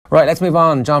Right, let's move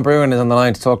on. John Brewin is on the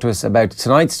line to talk to us about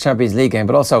tonight's Champions League game,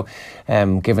 but also,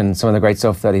 given some of the great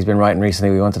stuff that he's been writing recently,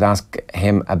 we wanted to ask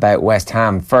him about West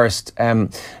Ham first. John,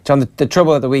 the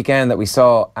trouble at the weekend that we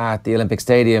saw at the Olympic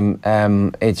Stadium,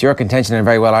 it's your contention in a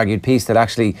very well-argued piece that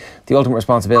actually the ultimate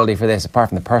responsibility for this, apart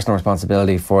from the personal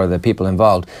responsibility for the people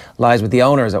involved, lies with the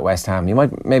owners at West Ham. You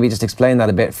might maybe just explain that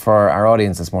a bit for our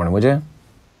audience this morning, would you?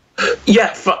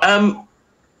 Yeah,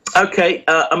 okay.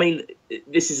 I mean,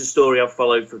 this is a story I've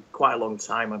followed for quite a long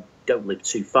time. I don't live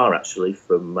too far, actually,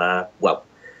 from, the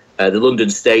London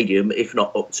Stadium, if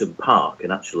not Upton Park.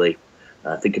 And actually,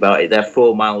 think about it, they're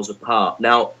 4 miles apart.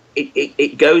 Now,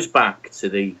 it goes back to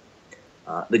the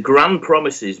grand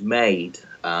promises made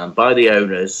by the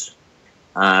owners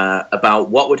about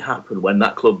what would happen when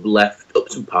that club left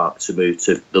Upton Park to move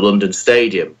to the London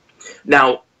Stadium.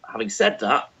 Now, having said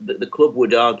that, the club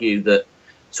would argue that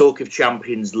talk of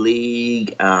Champions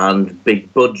League and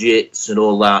big budgets and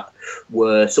all that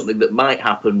were something that might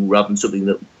happen rather than something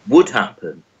that would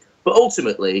happen. But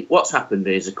ultimately, what's happened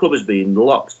is the club has been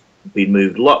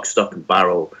moved lock, stock and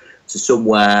barrel to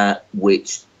somewhere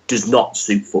which does not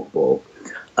suit football.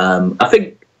 I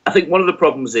think one of the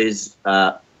problems is,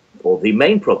 or the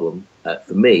main problem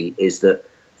for me, is that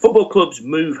football clubs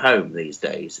move home these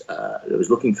days. I was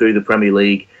looking through the Premier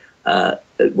League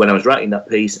when I was writing that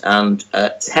piece, and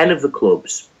 10 of the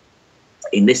clubs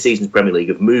in this season's Premier League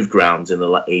have moved grounds in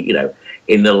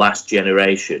the last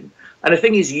generation. And the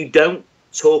thing is, you don't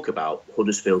talk about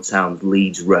Huddersfield Town's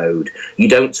Leeds Road. You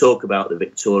don't talk about the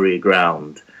Victoria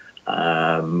Ground.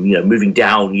 Moving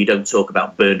down, you don't talk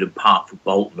about Burnden Park for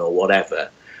Bolton or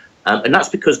whatever. And that's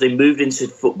because they moved into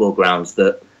football grounds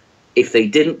that, if they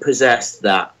didn't possess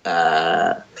that,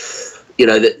 that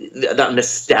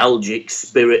nostalgic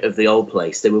spirit of the old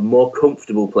place, they were more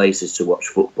comfortable places to watch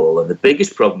football. And the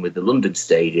biggest problem with the London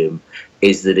Stadium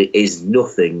is that it is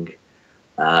nothing.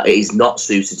 It is not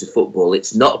suited to football.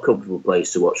 It's not a comfortable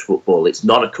place to watch football. It's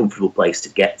not a comfortable place to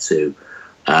get to.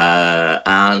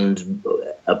 And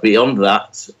beyond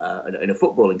that, in a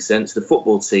footballing sense, the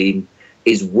football team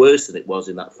is worse than it was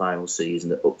in that final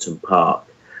season at Upton Park.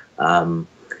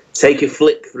 Take a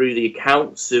flick through the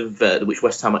accounts of which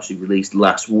West Ham actually released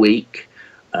last week.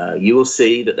 You will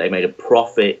see that they made a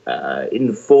profit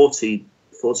in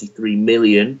 43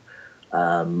 million.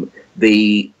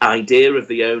 The idea of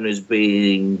the owners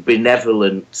being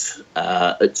benevolent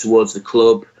towards the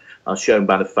club are shown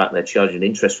by the fact they're charging an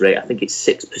interest rate. I think it's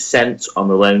 6% on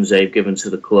the loans they've given to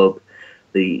the club.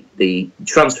 The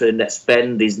transfer net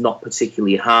spend is not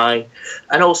particularly high,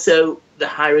 and also the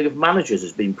hiring of managers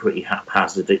has been pretty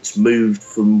haphazard. It's moved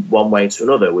from one way to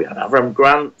another. We had Avram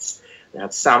Grant, they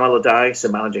had Sam Allardyce, a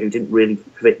manager who didn't really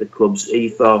fit the club's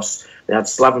ethos. They had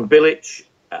Slaven Bilic,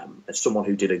 as someone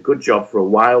who did a good job for a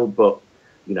while, but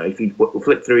if you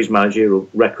flick through his managerial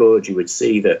record, you would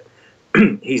see that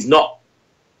he's not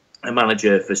a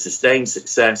manager for sustained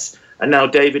success. And now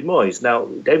David Moyes. Now,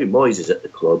 David Moyes is at the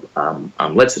club,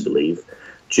 I'm led to believe,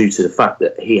 due to the fact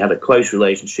that he had a close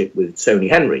relationship with Tony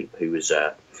Henry, who was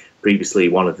previously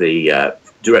one of the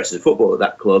directors of football at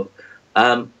that club.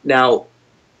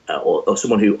 Or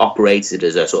someone who operated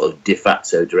as a sort of de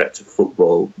facto director of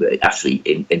football, actually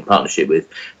in partnership with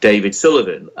David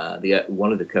Sullivan,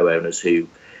 one of the co-owners who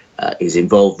is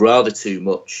involved rather too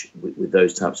much with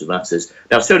those types of matters.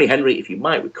 Now, Tony Henry, if you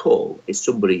might recall, is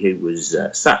somebody who was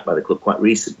sacked by the club quite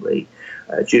recently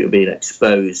due to being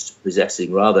exposed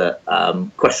possessing rather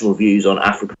questionable views on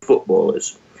African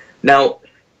footballers. Now,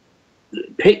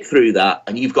 pick through that,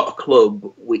 and you've got a club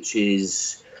which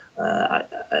is,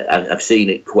 I've seen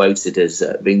it quoted as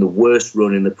being the worst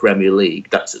run in the Premier League.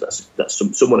 That's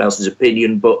someone else's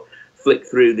opinion, but flick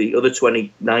through the other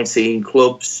 2019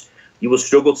 clubs, you will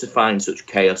struggle to find such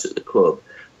chaos at the club.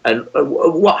 And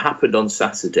what happened on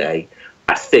Saturday,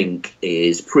 I think,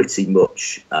 is pretty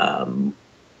much,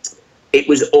 it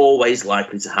was always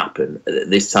likely to happen,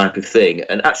 this type of thing.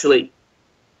 And actually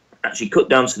cut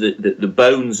down to the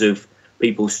bones of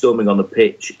people storming on the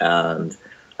pitch and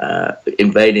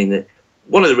invading.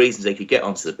 One of the reasons they could get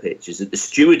onto the pitch is that the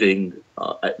stewarding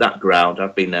at that ground,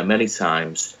 I've been there many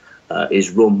times,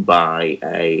 is run by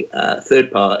a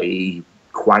third-party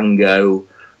quango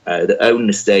that own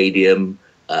the stadium.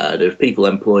 There's people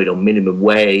employed on minimum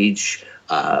wage,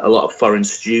 a lot of foreign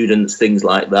students, things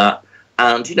like that.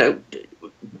 And,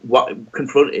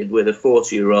 confronted with a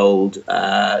 40-year-old,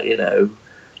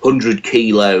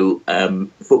 100-kilo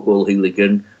football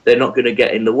hooligan, they're not going to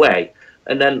get in the way.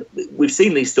 And then we've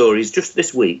seen these stories just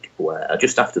this week,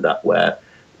 just after that, where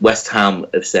West Ham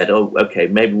have said, "Oh, okay,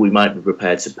 maybe we might be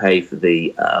prepared to pay for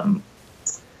the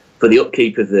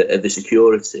upkeep of the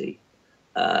security."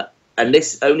 And and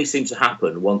this only seemed to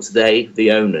happen once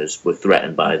the owners, were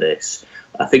threatened by this.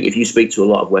 I think if you speak to a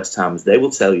lot of West Hams, they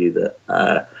will tell you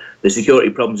that the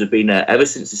security problems have been there ever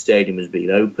since the stadium has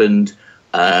been opened.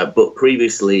 But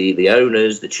previously, the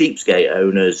owners, the cheapskate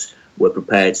owners, were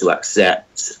prepared to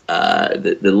accept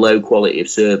the low quality of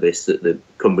service that the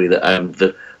company that owned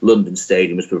the London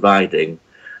Stadium was providing.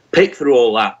 Pick through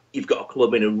all that, you've got a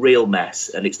club in a real mess,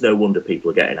 and it's no wonder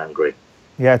people are getting angry.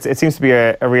 Yeah, it seems to be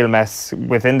a real mess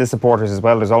within the supporters as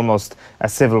well. There's almost a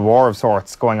civil war of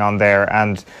sorts going on there.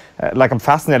 And I'm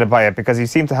fascinated by it, because you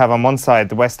seem to have on one side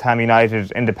the West Ham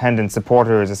United Independent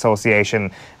Supporters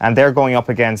Association, and they're going up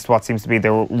against what seems to be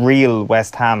the real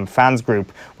West Ham fans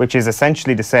group, which is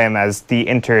essentially the same as the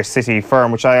intercity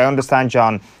firm, which I understand,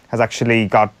 John, has actually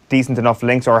got decent enough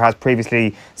links, or has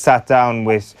previously sat down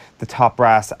with the top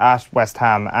brass at West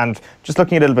Ham. And just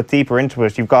looking a little bit deeper into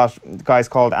it, you've got guys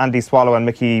called Andy Swallow and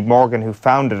Mickey Morgan who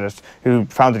founded the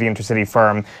intercity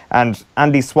firm. And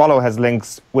Andy Swallow has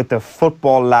links with the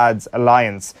Football Lads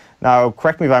Alliance. Now,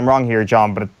 correct me if I'm wrong here,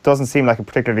 John, but it doesn't seem like a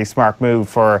particularly smart move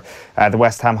for the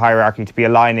West Ham hierarchy to be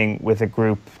aligning with a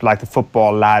group like the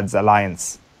Football Lads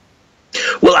Alliance.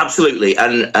 Well, absolutely.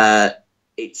 And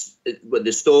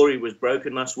the story was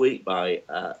broken last week by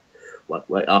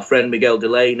our friend Miguel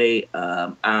Delaney,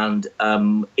 and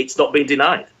it's not been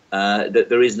denied. That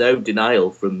there is no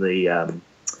denial from the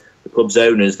club's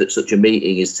owners that such a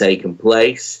meeting has taken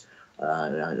place.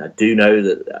 I do know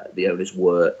that the owners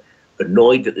were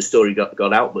annoyed that the story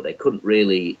got out, but they couldn't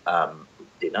really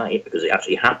deny it because it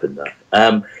actually happened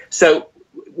there. So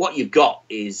what you've got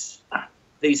is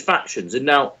these factions, and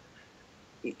now,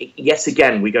 yet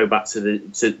again, we go back to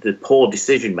the poor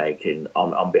decision making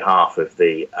on behalf of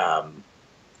the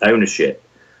ownership.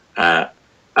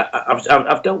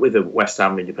 I've dealt with the West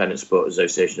Ham Independent Supporters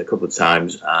Association a couple of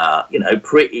times.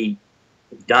 Pretty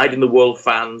dyed-in-the-wool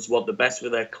fans, want the best for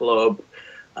their club.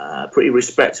 Pretty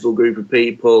respectable group of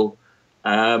people.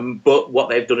 But what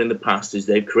they've done in the past is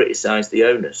they've criticised the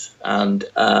owners, and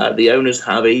the owners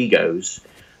have egos,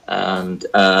 and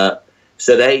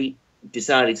so they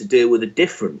decided to deal with a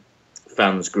different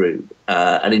fans group,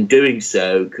 and in doing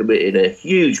so committed a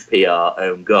huge PR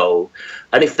own goal.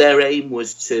 And if their aim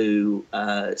was to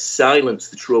silence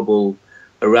the trouble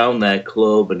around their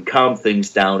club and calm things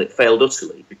down, it failed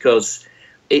utterly, because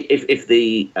if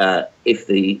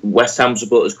the West Ham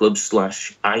Supporters Club /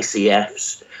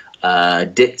 ICF's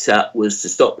diktat was to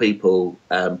stop people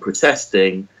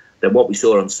protesting, then what we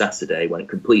saw on Saturday went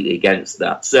completely against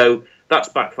that. So that's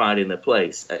backfired in their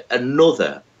place.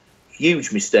 Another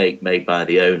huge mistake made by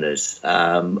the owners,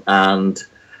 and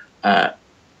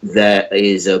there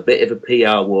is a bit of a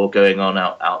PR war going on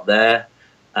out there,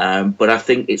 but I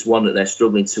think it's one that they're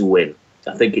struggling to win.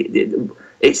 I think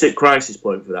it's a crisis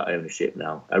point for that ownership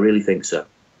now. I really think so.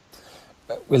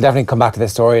 We'll definitely come back to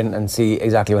this story and see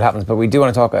exactly what happens, but we do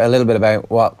want to talk a little bit about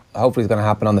what hopefully is going to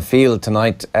happen on the field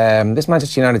tonight. This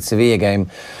Manchester United-Sevilla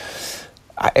game,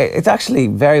 it's actually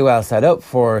very well set up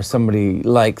for somebody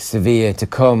like Sevilla to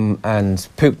come and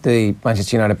poop the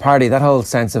Manchester United party. That whole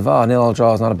sense of, 0-0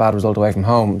 draw is not a bad result away from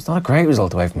home. It's not a great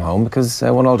result away from home, because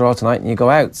 1-0 draw tonight and you go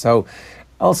out. So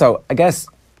also, I guess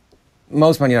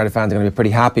most Man United fans are going to be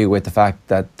pretty happy with the fact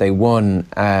that they won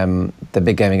the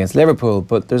big game against Liverpool,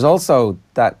 but there's also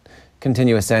that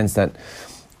continuous sense that,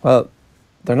 well,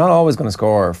 they're not always going to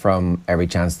score from every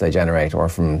chance they generate, or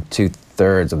from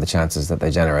 2/3 of the chances that they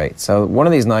generate. So one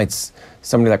of these nights,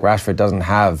 somebody like Rashford doesn't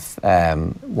have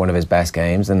one of his best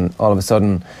games, and all of a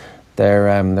sudden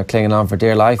they're clinging on for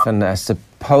dear life, and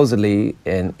supposedly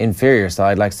an inferior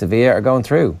side like Sevilla are going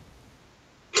through.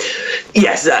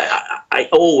 Yes, I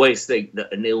always think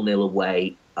that a 0-0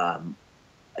 away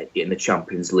in the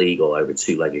Champions League or over a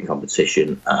two-legged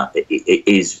competition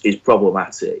is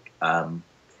problematic.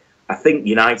 I think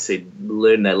United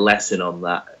learned their lesson on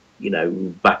that,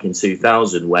 back in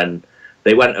 2000 when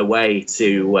they went away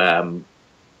to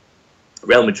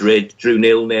Real Madrid, drew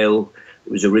 0-0.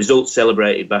 It was a result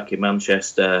celebrated back in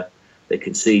Manchester. They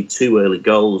conceded 2 early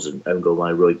goals, an own goal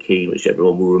by Roy Keane, which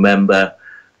everyone will remember,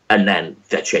 and then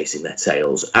they're chasing their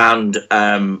tails. And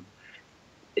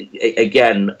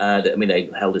again, they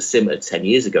held a similar 10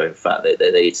 years ago. In fact,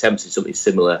 they attempted something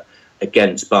similar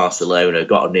against Barcelona,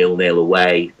 got a 0-0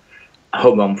 away,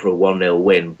 hung on for a 1-0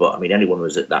 win. But anyone who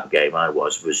was at that game, I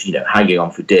was hanging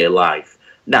on for dear life.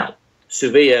 Now,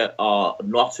 Sevilla are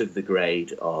not of the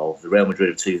grade of the Real Madrid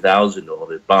of 2000 or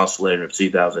the Barcelona of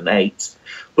 2008.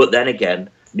 But then again,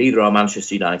 neither are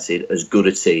Manchester United as good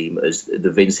a team as the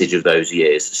vintage of those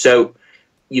years. So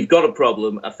you've got a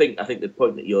problem. I think the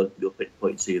point that you're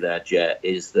pointing to there, Ger,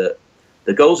 is that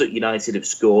the goals that United have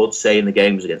scored, say in the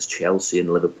games against Chelsea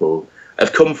and Liverpool,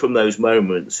 have come from those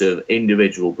moments of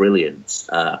individual brilliance,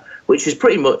 which is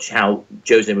pretty much how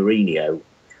Jose Mourinho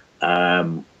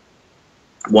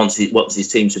wants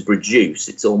his team to produce.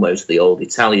 It's almost the old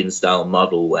Italian-style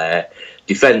model where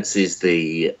defence is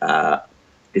the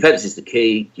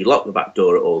key. You lock the back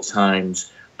door at all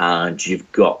times, and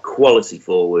you've got quality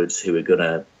forwards who are going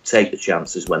to take the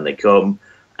chances when they come,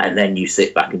 and then you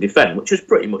sit back and defend, which is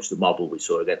pretty much the model we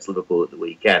saw against Liverpool at the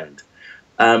weekend.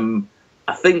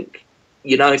 I think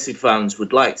United fans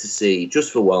would like to see,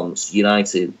 just for once,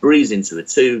 United breeze into a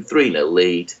 2-3-0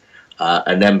 lead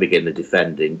and then begin the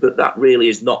defending. But that really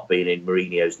has not been in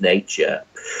Mourinho's nature,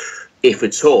 if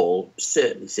at all,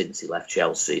 certainly since he left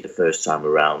Chelsea the first time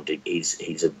around.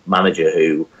 He's a manager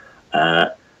who,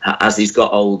 as he's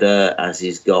got older, as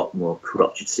he's got more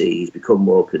crotchety, he's become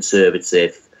more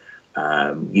conservative.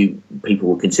 People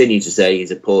will continue to say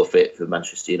he's a poor fit for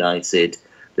Manchester United.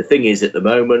 The thing is, at the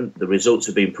moment, the results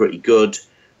have been pretty good.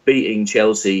 Beating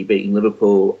Chelsea, beating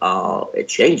Liverpool are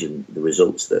changing the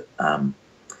results. That's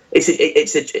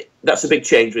a big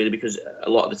change, really, because a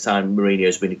lot of the time Mourinho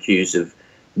has been accused of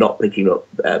not picking up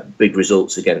big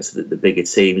results against the bigger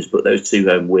teams. But those 2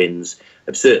 home wins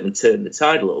have certainly turned the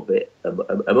tide a little bit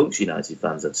amongst United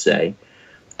fans, I'd say.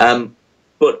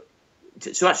 But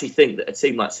to actually think that a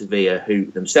team like Sevilla, who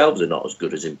themselves are not as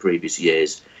good as in previous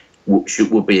years,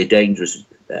 would be a dangerous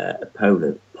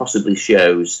opponent, possibly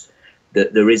shows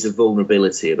that there is a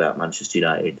vulnerability about Manchester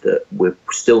United that we're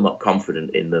still not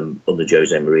confident in them under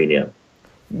Jose Mourinho.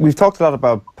 We've talked a lot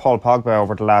about Paul Pogba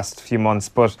over the last few months,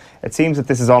 but it seems that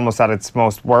this is almost at its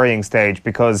most worrying stage,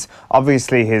 because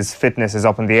obviously his fitness is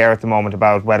up in the air at the moment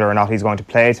about whether or not he's going to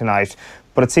play tonight.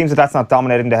 But it seems that that's not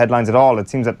dominating the headlines at all. It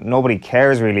seems that nobody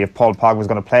cares really if Paul Pogba is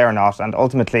going to play or not, and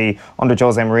ultimately under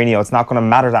Jose Mourinho it's not going to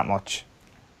matter that much.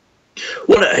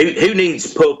 Well, who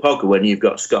needs Paul Pogba when you've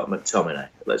got Scott McTominay?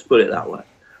 Let's put it that way.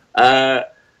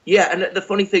 Yeah, and the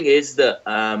funny thing is that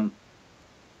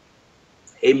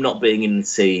him not being in the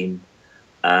team,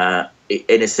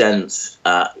 in a sense,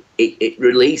 it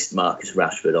released Marcus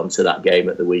Rashford onto that game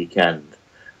at the weekend.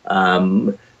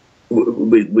 With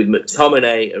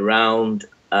McTominay around,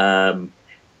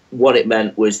 what it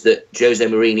meant was that Jose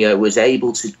Mourinho was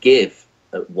able to give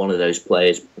one of those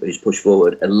players who's pushed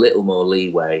forward a little more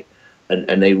leeway,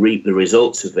 and they reap the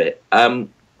results of it. I've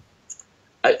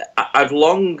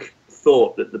long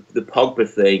thought that the Pogba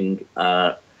thing,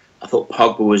 I thought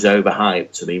Pogba was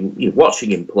overhyped. I mean,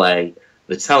 watching him play,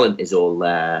 the talent is all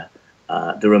there.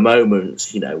 There are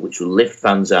moments, which will lift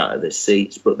fans out of their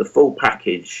seats, but the full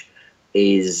package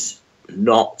is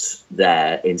not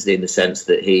there in the sense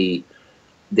that the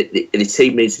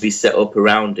team needs to be set up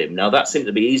around him. Now, that seemed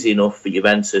to be easy enough for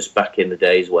Juventus back in the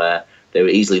days where they were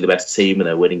easily the best team and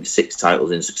they're winning 6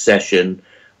 titles in succession.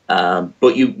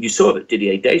 But you saw that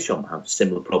Didier Deschamps had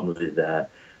similar problems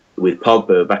with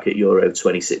Pogba back at Euro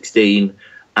 2016.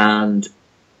 And,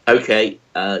 okay,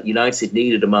 United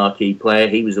needed a marquee player.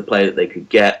 He was the player that they could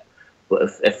get. But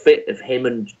a fit of him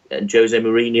and Jose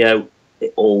Mourinho,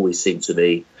 it always seemed to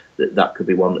me that could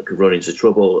be one that could run into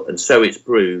trouble. And so it's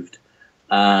proved.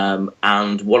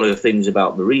 And one of the things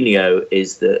about Mourinho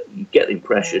is that you get the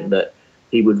impression that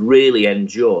he would really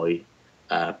enjoy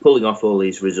pulling off all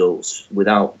these results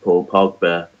without Paul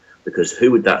Pogba, because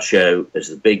who would that show as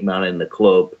the big man in the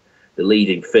club, the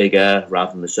leading figure,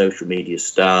 rather than the social media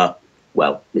star?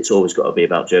 Well, it's always got to be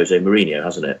about Jose Mourinho,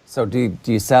 hasn't it? So do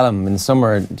you sell him in the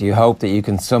summer? Do you hope that you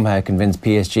can somehow convince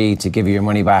PSG to give you your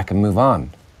money back and move on?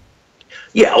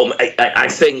 Yeah, I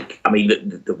think,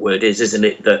 the word is, isn't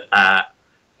it, that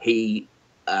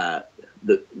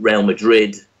that Real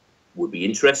Madrid would be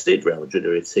interested. Real Madrid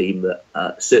are a team that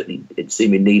certainly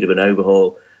seem in need of an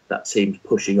overhaul. That team's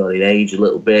pushing on in age a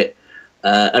little bit.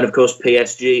 And of course,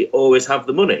 PSG always have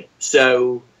the money.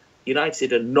 So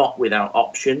United are not without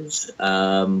options.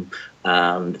 And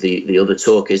the other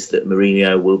talk is that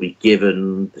Mourinho will be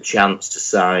given the chance to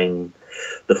sign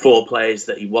the 4 players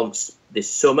that he wants this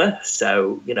summer.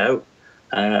 So,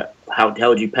 how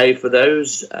would you pay for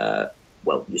those?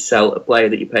 Well, you sell a player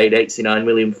that you paid 89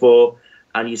 million for,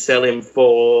 and you sell him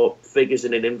for figures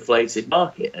in an inflated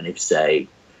market. And if, say,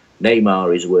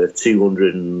 Neymar is worth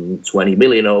 220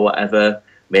 million or whatever,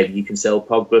 maybe you can sell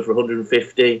Pogba for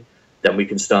 150. Then we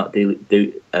can start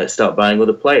buying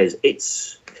other players.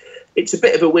 It's a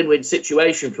bit of a win-win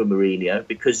situation for Mourinho,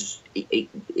 because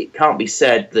it can't be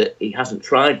said that he hasn't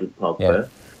tried with Pogba.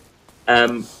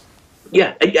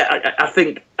 Yeah. I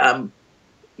think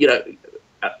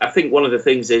I think one of the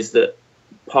things is that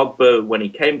Pogba, when he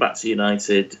came back to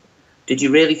United, did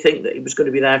you really think that he was going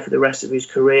to be there for the rest of his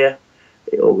career?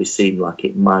 it always seemed like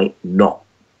it might not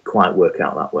quite work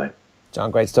out that way.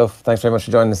 John, great stuff. Thanks very much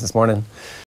for joining us this morning.